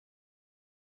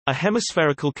A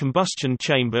hemispherical combustion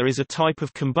chamber is a type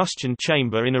of combustion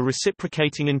chamber in a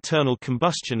reciprocating internal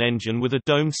combustion engine with a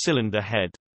domed cylinder head.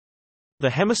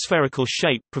 The hemispherical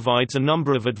shape provides a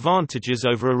number of advantages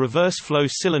over a reverse-flow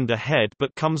cylinder head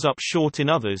but comes up short in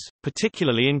others,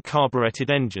 particularly in carbureted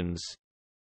engines.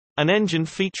 An engine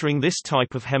featuring this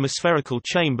type of hemispherical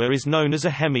chamber is known as a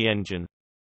Hemi engine.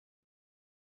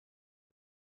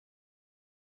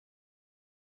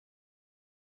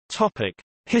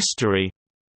 History.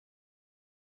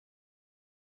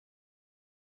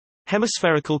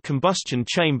 Hemispherical combustion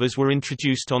chambers were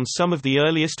introduced on some of the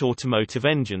earliest automotive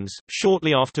engines,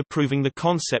 shortly after proving the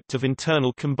concept of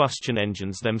internal combustion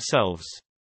engines themselves.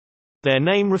 Their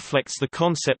name reflects the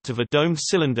concept of a domed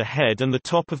cylinder head and the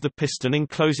top of the piston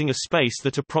enclosing a space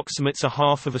that approximates a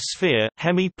half of a sphere,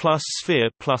 Hemi plus sphere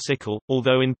plus equal,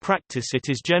 although in practice it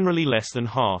is generally less than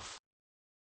half.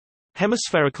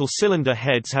 Hemispherical cylinder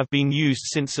heads have been used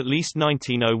since at least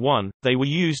 1901. They were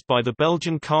used by the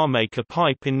Belgian car maker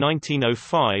Pipe in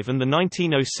 1905 and the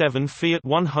 1907 Fiat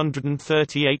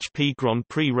 130 HP Grand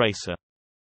Prix racer.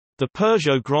 The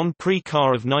Peugeot Grand Prix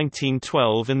car of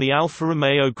 1912 and the Alfa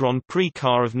Romeo Grand Prix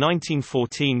car of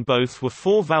 1914 both were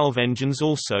four-valve engines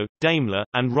also. Daimler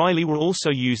and Riley were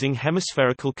also using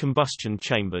hemispherical combustion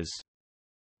chambers.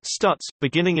 Stutz,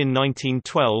 beginning in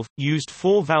 1912, used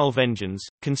four-valve engines,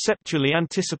 conceptually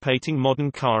anticipating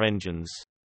modern car engines.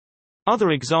 Other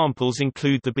examples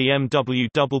include the BMW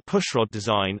double pushrod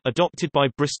design adopted by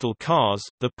Bristol Cars,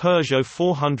 the Peugeot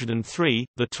 403,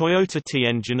 the Toyota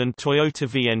T-engine and Toyota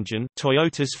V-engine,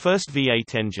 Toyota's first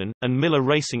V8 engine, and Miller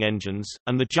racing engines,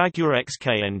 and the Jaguar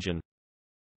XK engine.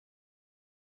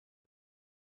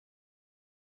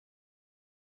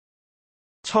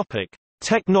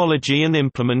 Technology and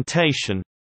implementation.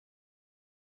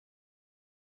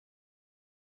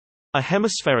 A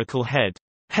hemispherical head,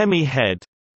 Hemi head,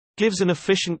 gives an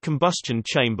efficient combustion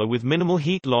chamber with minimal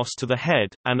heat loss to the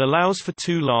head, and allows for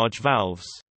two large valves.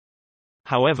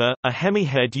 However, a Hemi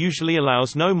head usually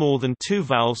allows no more than two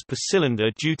valves per cylinder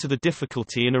due to the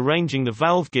difficulty in arranging the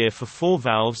valve gear for four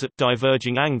valves at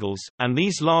diverging angles, and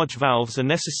these large valves are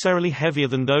necessarily heavier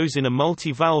than those in a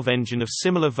multi-valve engine of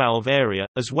similar valve area,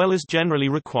 as well as generally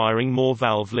requiring more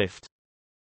valve lift.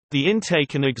 The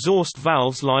intake and exhaust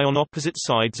valves lie on opposite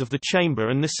sides of the chamber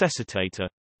and necessitate a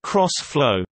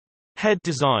cross-flow head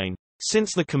design.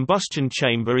 Since the combustion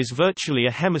chamber is virtually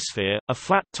a hemisphere, a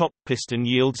flat-top piston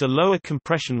yields a lower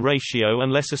compression ratio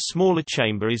unless a smaller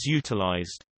chamber is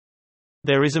utilized.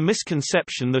 There is a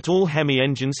misconception that all Hemi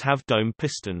engines have dome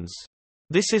pistons.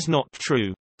 This is not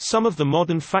true. Some of the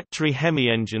modern factory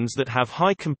Hemi engines that have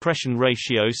high compression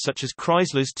ratios such as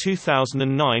Chrysler's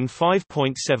 2009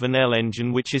 5.7L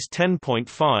engine which is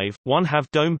 10.5,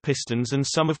 have dome pistons and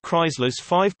some of Chrysler's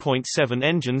 5.7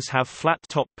 engines have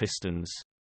flat-top pistons.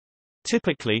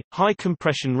 Typically, high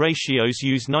compression ratios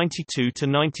use 92 to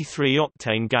 93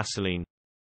 octane gasoline.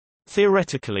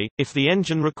 Theoretically, if the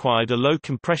engine required a low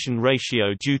compression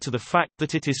ratio due to the fact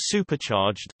that it is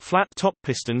supercharged, flat-top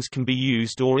pistons can be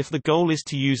used, or if the goal is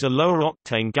to use a lower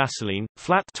octane gasoline,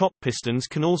 flat-top pistons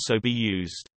can also be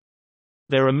used.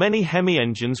 There are many Hemi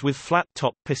engines with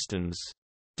flat-top pistons.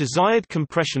 Desired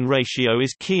compression ratio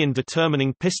is key in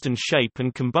determining piston shape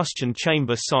and combustion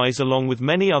chamber size along with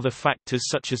many other factors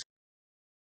such as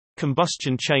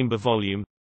combustion chamber volume,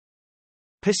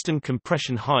 piston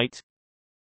compression height,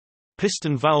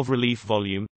 piston valve relief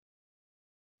volume,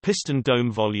 piston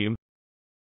dome volume,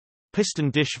 piston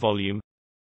dish volume,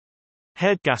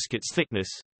 head gaskets thickness,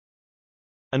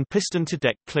 and piston to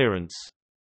deck clearance.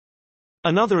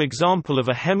 Another example of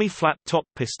a Hemi flat-top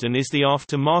piston is the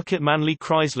after-market Manley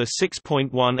Chrysler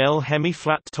 6.1L Hemi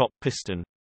flat-top piston.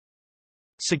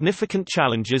 Significant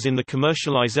challenges in the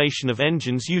commercialization of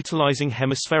engines utilizing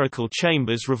hemispherical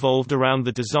chambers revolved around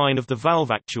the design of the valve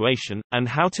actuation, and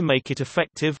how to make it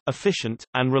effective, efficient,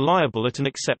 and reliable at an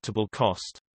acceptable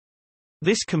cost.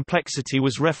 This complexity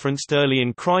was referenced early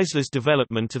in Chrysler's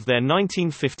development of their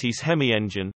 1950s Hemi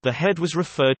engine. The head was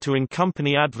referred to in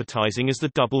company advertising as the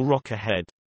double rocker head.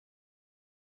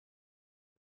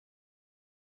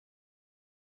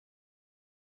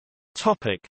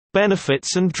 Topic: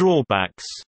 Benefits and drawbacks.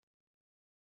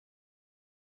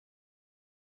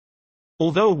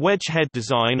 Although a wedge head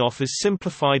design offers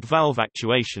simplified valve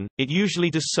actuation, it usually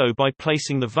does so by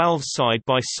placing the valves side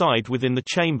by side within the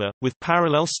chamber, with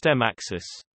parallel stem axis.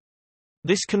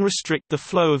 This can restrict the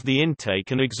flow of the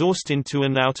intake and exhaust into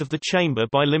and out of the chamber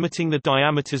by limiting the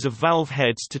diameters of valve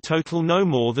heads to total no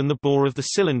more than the bore of the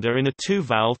cylinder in a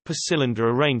two-valve per cylinder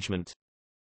arrangement.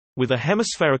 with a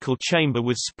hemispherical chamber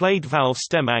with splayed valve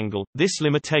stem angle, this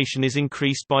limitation is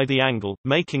increased by the angle,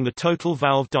 making the total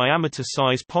valve diameter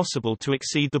size possible to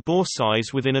exceed the bore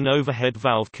size within an overhead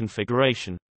valve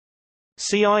configuration.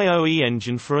 See IOE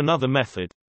engine for another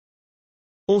method.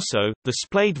 Also, the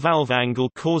splayed valve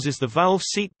angle causes the valve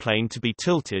seat plane to be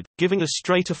tilted, giving a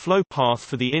straighter flow path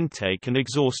for the intake and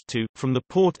exhaust from the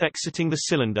port exiting the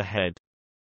cylinder head.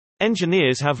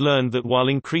 Engineers have learned that while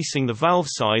increasing the valve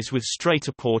size with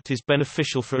straighter port is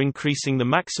beneficial for increasing the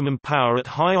maximum power at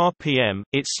high RPM,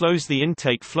 it slows the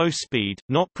intake flow speed,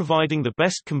 not providing the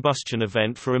best combustion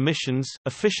event for emissions,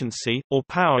 efficiency, or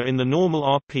power in the normal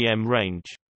RPM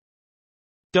range.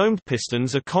 Domed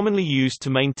pistons are commonly used to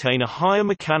maintain a higher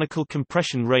mechanical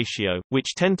compression ratio,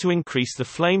 which tend to increase the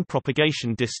flame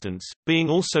propagation distance, being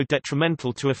also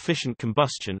detrimental to efficient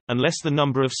combustion, unless the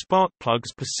number of spark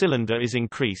plugs per cylinder is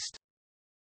increased.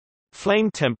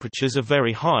 Flame temperatures are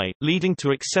very high, leading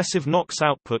to excessive NOx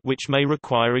output which may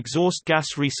require exhaust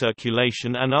gas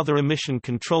recirculation and other emission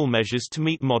control measures to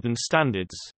meet modern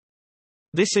standards.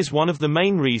 This is one of the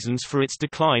main reasons for its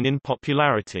decline in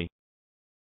popularity.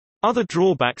 Other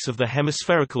drawbacks of the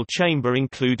hemispherical chamber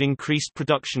include increased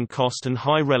production cost and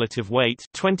high relative weight,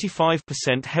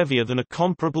 25% heavier than a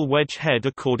comparable wedge head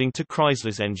according to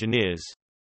Chrysler's engineers.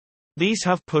 These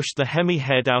have pushed the Hemi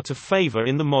head out of favor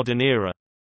in the modern era.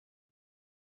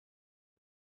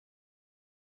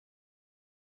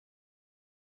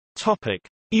 Topic: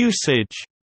 Usage.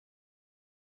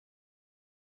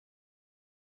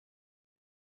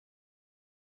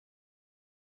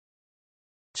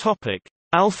 Topic: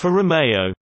 Alfa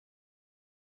Romeo.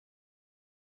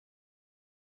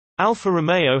 Alfa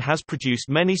Romeo has produced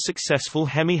many successful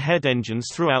Hemi head engines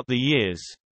throughout the years.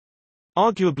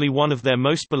 Arguably one of their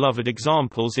most beloved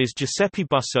examples is Giuseppe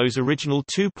Busso's original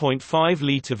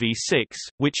 2.5-litre V6,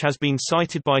 which has been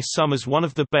cited by some as one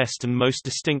of the best and most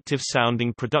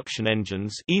distinctive-sounding production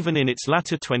engines, even in its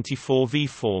latter 24V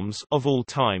forms, of all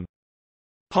time.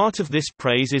 Part of this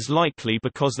praise is likely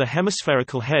because the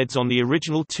hemispherical heads on the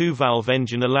original two-valve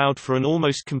engine allowed for an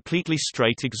almost completely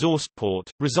straight exhaust port,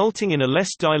 resulting in a less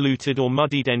diluted or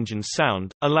muddied engine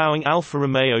sound, allowing Alfa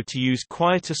Romeo to use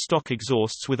quieter stock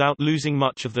exhausts without losing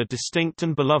much of the distinct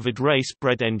and beloved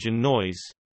race-bred engine noise.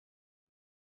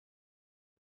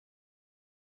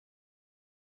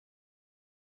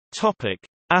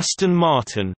 Aston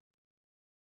Martin.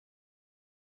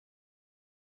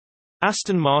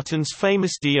 Aston Martin's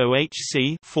famous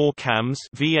DOHC 4 cams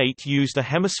V8 used a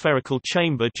hemispherical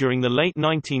chamber during the late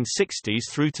 1960s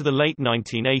through to the late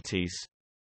 1980s.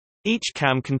 Each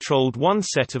cam controlled one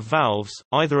set of valves,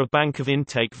 either a bank of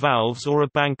intake valves or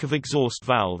a bank of exhaust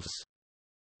valves.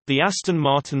 The Aston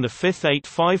Martin 5.8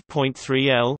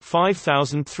 5.3L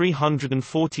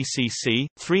 5340 cc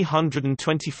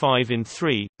 325 in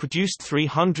 3 produced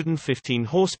 315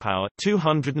 horsepower,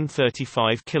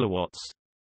 235 kilowatts.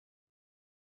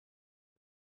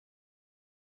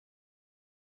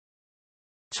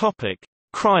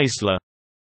 Chrysler.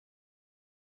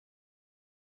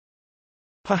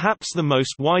 Perhaps the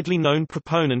most widely known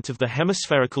proponent of the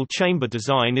hemispherical chamber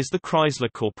design is the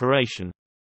Chrysler Corporation.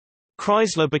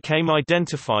 Chrysler became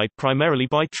identified primarily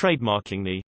by trademarking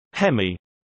the Hemi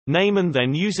name and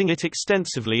then using it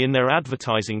extensively in their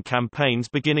advertising campaigns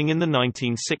beginning in the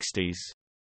 1960s.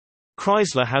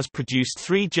 Chrysler has produced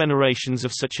 3 generations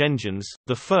of such engines,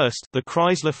 the first, the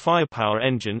Chrysler Firepower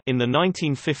engine, in the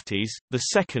 1950s, the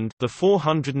second, the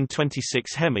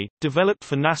 426 Hemi, developed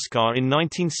for NASCAR in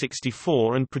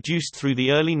 1964 and produced through the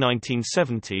early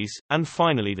 1970s, and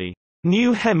finally the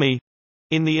new Hemi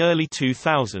in the early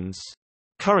 2000s.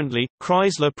 Currently,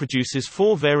 Chrysler produces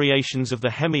 4 variations of the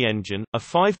Hemi engine, a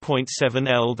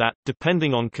 5.7L that,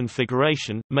 depending on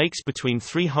configuration, makes between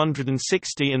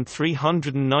 360 and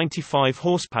 395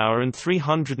 horsepower and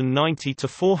 390 to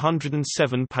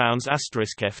 407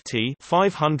 pounds*ft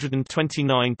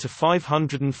 529 to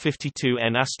 552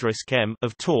 N*m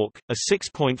of torque, a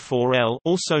 6.4L,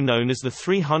 also known as the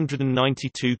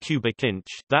 392 cubic inch,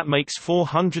 that makes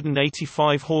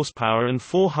 485 horsepower and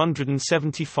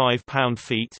 475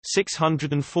 pound-feet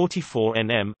 644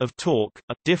 Nm of torque,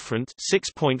 a different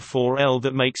 6.4L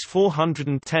that makes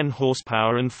 410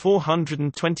 horsepower and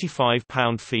 425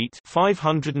 pound-feet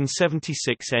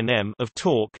 576 Nm of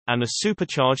torque, and a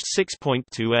supercharged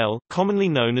 6.2L, commonly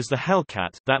known as the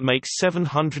Hellcat, that makes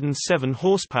 707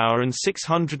 horsepower and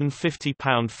 650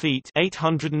 pound-feet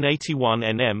 881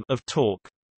 Nm of torque.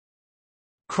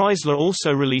 Chrysler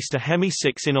also released a Hemi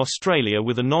 6 in Australia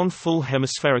with a non-full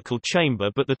hemispherical chamber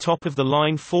but the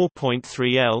top-of-the-line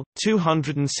 4.3L,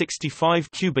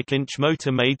 265 cubic inch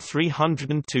motor made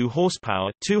 302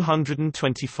 horsepower,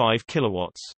 225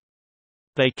 kilowatts.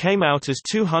 They came out as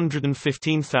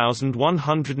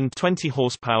 215,120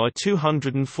 horsepower,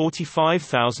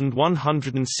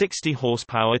 245,160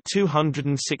 horsepower,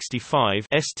 265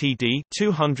 std,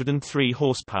 203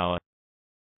 horsepower.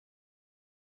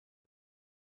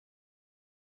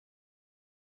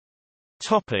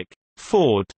 Topic: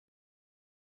 Ford.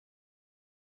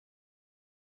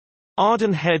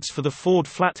 Arden heads for the Ford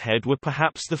Flathead were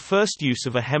perhaps the first use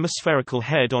of a hemispherical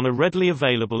head on a readily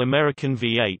available American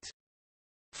V8.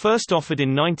 First offered in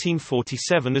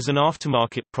 1947 as an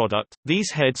aftermarket product,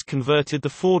 these heads converted the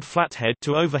Ford Flathead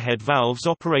to overhead valves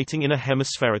operating in a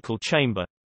hemispherical chamber.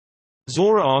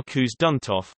 Zora Arcus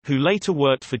Duntov, who later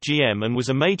worked for GM and was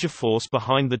a major force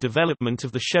behind the development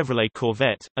of the Chevrolet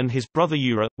Corvette, and his brother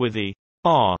Ura, were the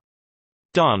R.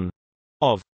 Dunn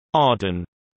of Arden.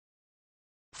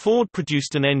 Ford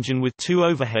produced an engine with two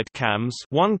overhead cams,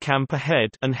 one cam per head,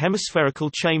 and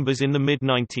hemispherical chambers in the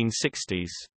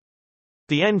mid-1960s.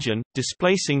 The engine,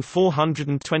 displacing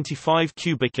 425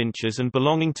 cubic inches and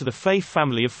belonging to the Faye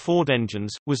family of Ford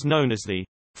engines, was known as the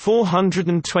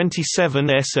 427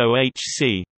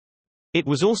 SOHC. It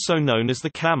was also known as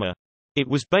the Clammer. It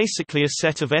was basically a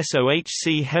set of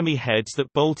SOHC Hemi heads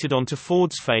that bolted onto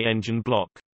Ford's Faye engine block.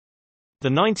 The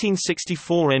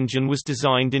 1964 engine was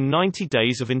designed in 90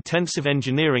 days of intensive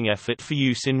engineering effort for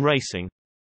use in racing.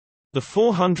 The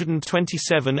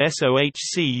 427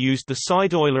 SOHC used the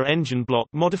side-oiler engine block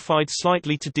modified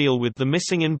slightly to deal with the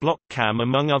missing in-block cam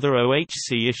among other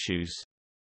OHC issues.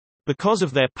 Because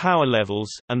of their power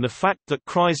levels, and the fact that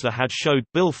Chrysler had showed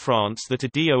Bill France that a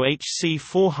DOHC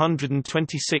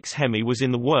 426 Hemi was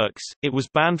in the works, it was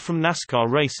banned from NASCAR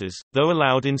races, though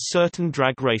allowed in certain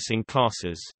drag racing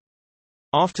classes.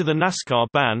 After the NASCAR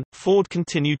ban, Ford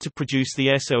continued to produce the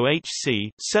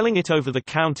SOHC, selling it over the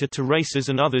counter to racers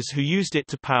and others who used it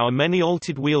to power many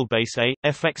altered wheelbase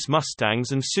FX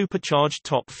Mustangs and supercharged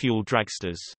top-fuel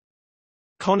dragsters.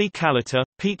 Connie Kalitta,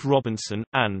 Pete Robinson,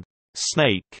 and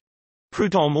Snake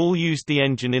Prudhomme all used the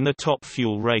engine in the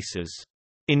top-fuel races.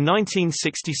 In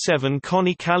 1967,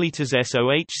 Connie Kalitta's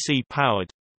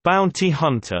SOHC-powered Bounty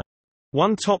Hunter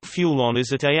won top fuel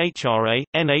honors at AHRA,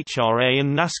 NHRA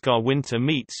and NASCAR winter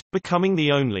meets, becoming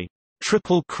the only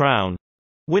Triple Crown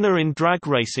winner in drag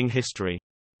racing history.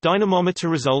 Dynamometer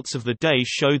results of the day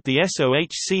showed the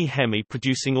SOHC Hemi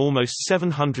producing almost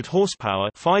 700 horsepower,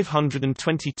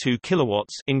 522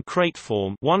 kilowatts in crate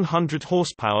form, 100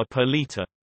 horsepower per liter.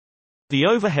 The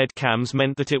overhead cams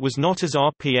meant that it was not as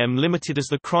RPM limited as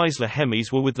the Chrysler Hemis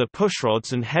were with their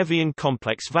pushrods and heavy and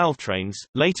complex valvetrains.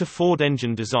 Later Ford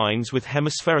engine designs with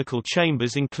hemispherical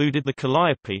chambers included the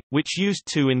Calliope, which used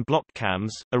two in-block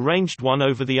cams, arranged one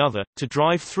over the other, to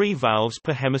drive 3 valves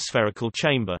per hemispherical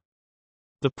chamber.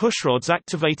 The pushrods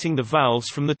activating the valves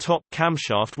from the top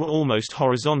camshaft were almost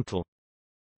horizontal.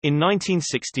 In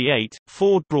 1968,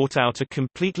 Ford brought out a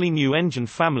completely new engine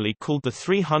family called the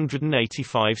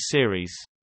 385 series.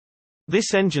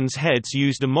 This engine's heads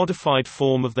used a modified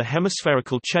form of the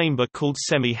hemispherical chamber called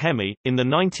semi-Hemi. In the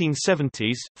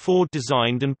 1970s, Ford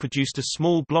designed and produced a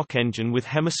small block engine with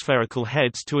hemispherical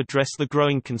heads to address the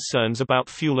growing concerns about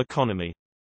fuel economy.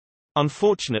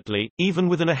 Unfortunately, even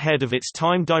with an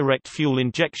ahead-of-its-time direct fuel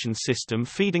injection system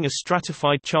feeding a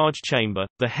stratified charge chamber,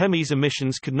 the Hemi's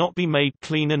emissions could not be made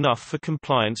clean enough for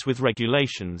compliance with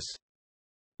regulations.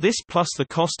 This plus the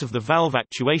cost of the valve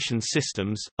actuation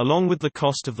systems, along with the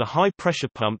cost of the high-pressure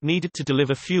pump needed to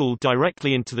deliver fuel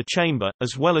directly into the chamber,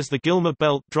 as well as the Gilmer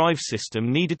belt drive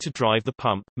system needed to drive the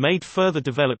pump, made further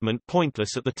development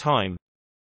pointless at the time.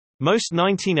 Most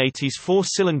 1980s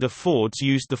four-cylinder Fords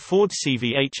used the Ford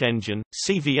CVH engine,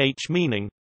 CVH meaning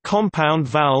compound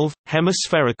valve,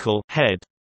 hemispherical head.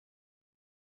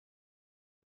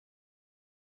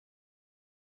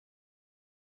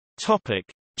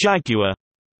 Topic: Jaguar.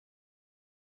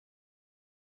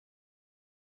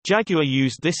 Jaguar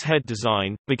used this head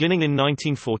design, beginning in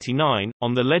 1949,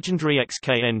 on the legendary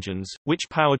XK engines, which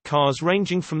powered cars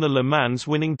ranging from the Le Mans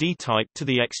winning D-Type to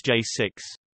the XJ6.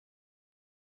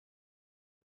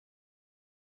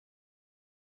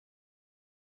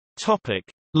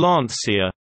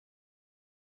 Lancia.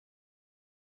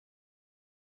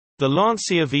 The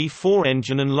Lancia V4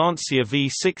 engine and Lancia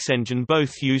V6 engine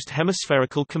both used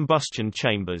hemispherical combustion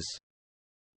chambers.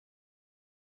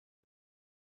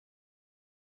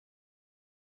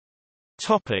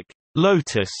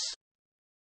 Lotus.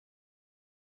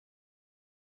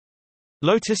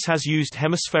 Lotus has used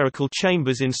hemispherical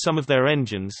chambers in some of their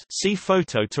engines, see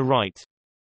photo to right.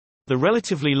 The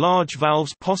relatively large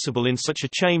valves possible in such a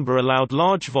chamber allowed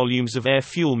large volumes of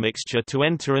air-fuel mixture to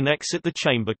enter and exit the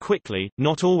chamber quickly,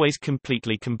 not always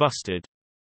completely combusted.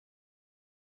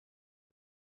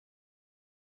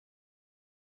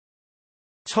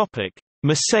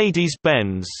 Mercedes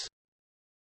Benz.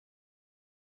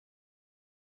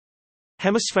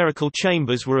 Hemispherical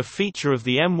chambers were a feature of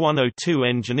the M102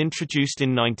 engine introduced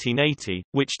in 1980,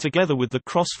 which together with the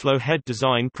cross-flow head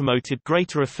design promoted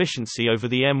greater efficiency over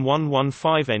the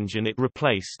M115 engine it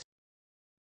replaced.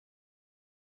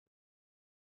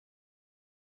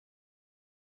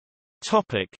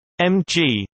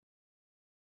 MG.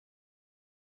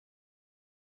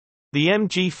 The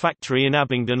MG factory in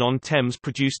Abingdon-on-Thames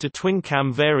produced a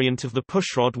twin-cam variant of the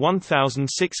pushrod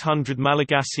 1600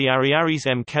 Malagasy Ariaries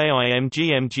MKI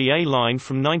MG MGA line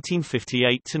from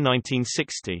 1958 to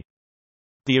 1960.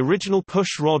 The original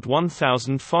pushrod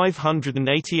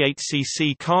 1588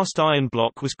 cc cast iron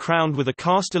block was crowned with a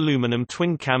cast aluminum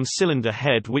twin-cam cylinder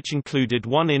head which included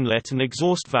one inlet and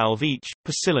exhaust valve each,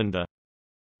 per cylinder.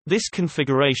 This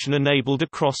configuration enabled a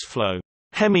cross-flow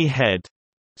Hemi head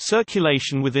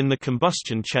circulation within the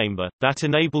combustion chamber, that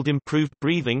enabled improved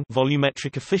breathing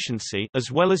volumetric efficiency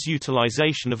as well as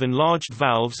utilization of enlarged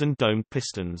valves and domed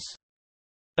pistons.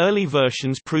 Early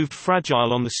versions proved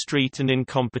fragile on the street and in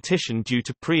competition due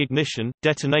to pre-ignition,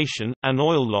 detonation, and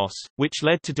oil loss, which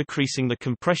led to decreasing the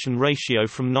compression ratio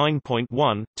from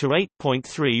 9.1 to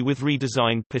 8.3 with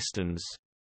redesigned pistons.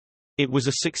 It was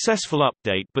a successful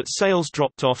update, but sales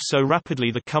dropped off so rapidly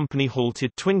the company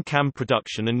halted twin-cam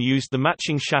production and used the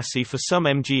matching chassis for some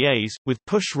MGAs, with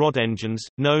push-rod engines,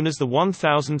 known as the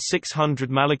 1600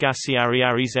 Malagasy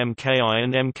Ariaries MKI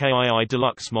and MKII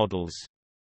Deluxe models.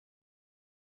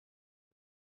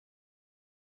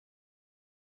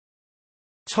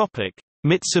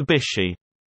 Mitsubishi.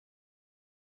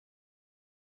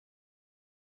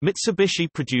 Mitsubishi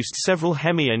produced several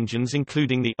Hemi engines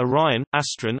including the Orion,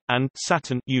 Astron, and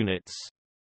Saturn units.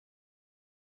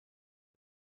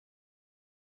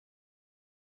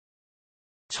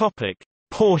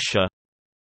 Porsche.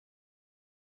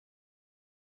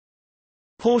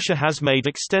 Porsche has made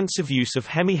extensive use of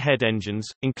Hemi head engines,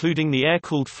 including the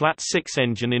air-cooled flat-six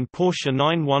engine in Porsche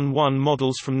 911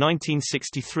 models from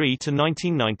 1963 to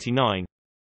 1999.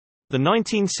 The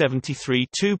 1973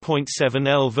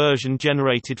 2.7L version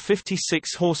generated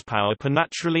 56 horsepower per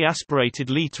naturally aspirated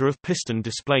liter of piston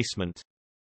displacement.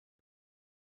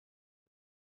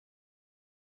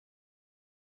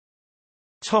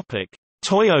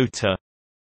 Toyota.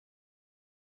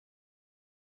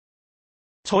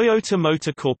 Toyota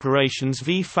Motor Corporation's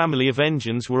V family of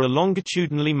engines were a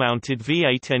longitudinally mounted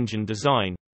V8 engine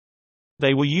design.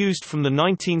 They were used from the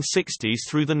 1960s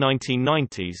through the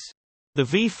 1990s. The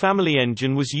V family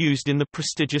engine was used in the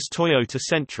prestigious Toyota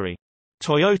Century.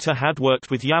 Toyota had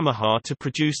worked with Yamaha to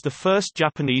produce the first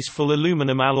Japanese full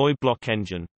aluminum alloy block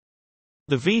engine.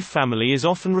 The V family is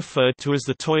often referred to as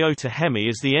the Toyota Hemi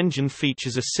as the engine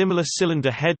features a similar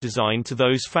cylinder head design to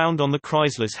those found on the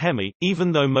Chrysler's Hemi,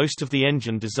 even though most of the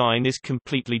engine design is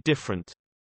completely different.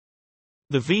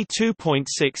 The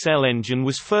V2.6L engine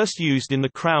was first used in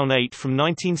the Crown 8 from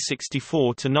 1964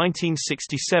 to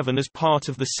 1967 as part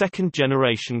of the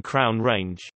second-generation Crown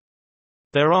range.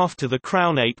 Thereafter the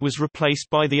Crown 8 was replaced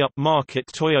by the upmarket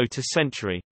Toyota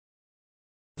Century.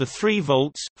 The 3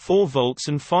 volts, 4 volts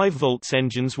and 5 volts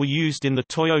engines were used in the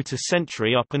Toyota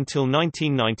Century up until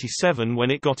 1997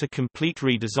 when it got a complete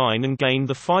redesign and gained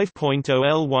the 5.0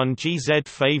 L1GZ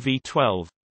FE V12.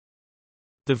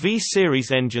 The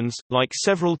V-Series engines, like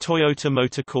several Toyota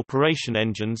Motor Corporation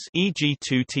engines e.g.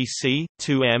 2TC,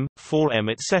 2M,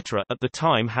 4M etc. at the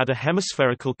time had a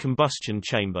hemispherical combustion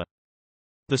chamber.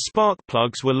 The spark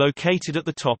plugs were located at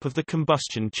the top of the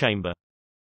combustion chamber.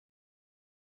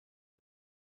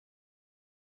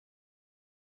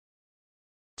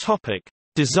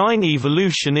 Design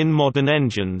evolution in modern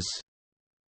engines.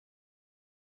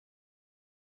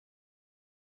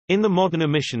 In the modern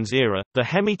emissions era, the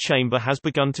Hemi chamber has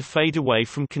begun to fade away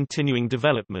from continuing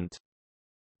development.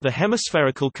 The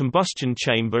hemispherical combustion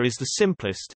chamber is the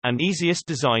simplest, and easiest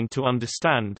design to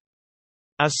understand.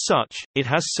 As such, it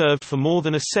has served for more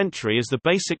than a century as the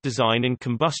basic design in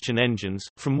combustion engines,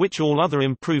 from which all other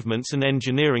improvements and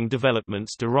engineering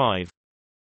developments derive.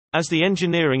 As the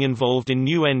engineering involved in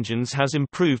new engines has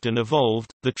improved and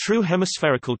evolved, the true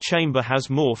hemispherical chamber has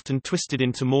morphed and twisted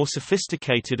into more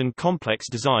sophisticated and complex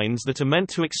designs that are meant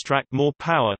to extract more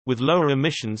power, with lower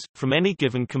emissions, from any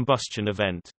given combustion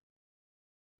event.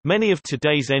 Many of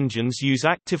today's engines use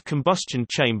active combustion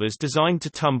chambers designed to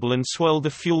tumble and swirl the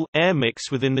fuel-air mix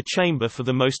within the chamber for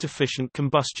the most efficient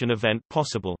combustion event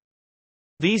possible.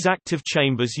 These active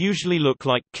chambers usually look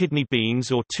like kidney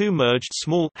beans or two merged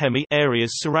small Hemi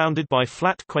areas surrounded by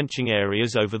flat quenching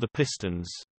areas over the pistons.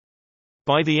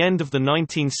 By the end of the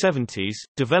 1970s,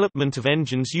 development of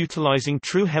engines utilizing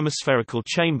true hemispherical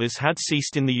chambers had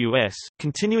ceased in the US,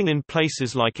 continuing in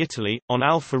places like Italy. On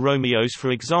Alfa Romeos, for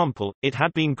example, it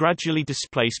had been gradually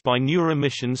displaced by newer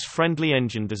emissions-friendly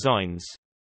engine designs.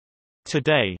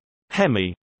 Today,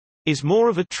 Hemi is more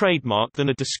of a trademark than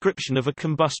a description of a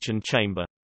combustion chamber.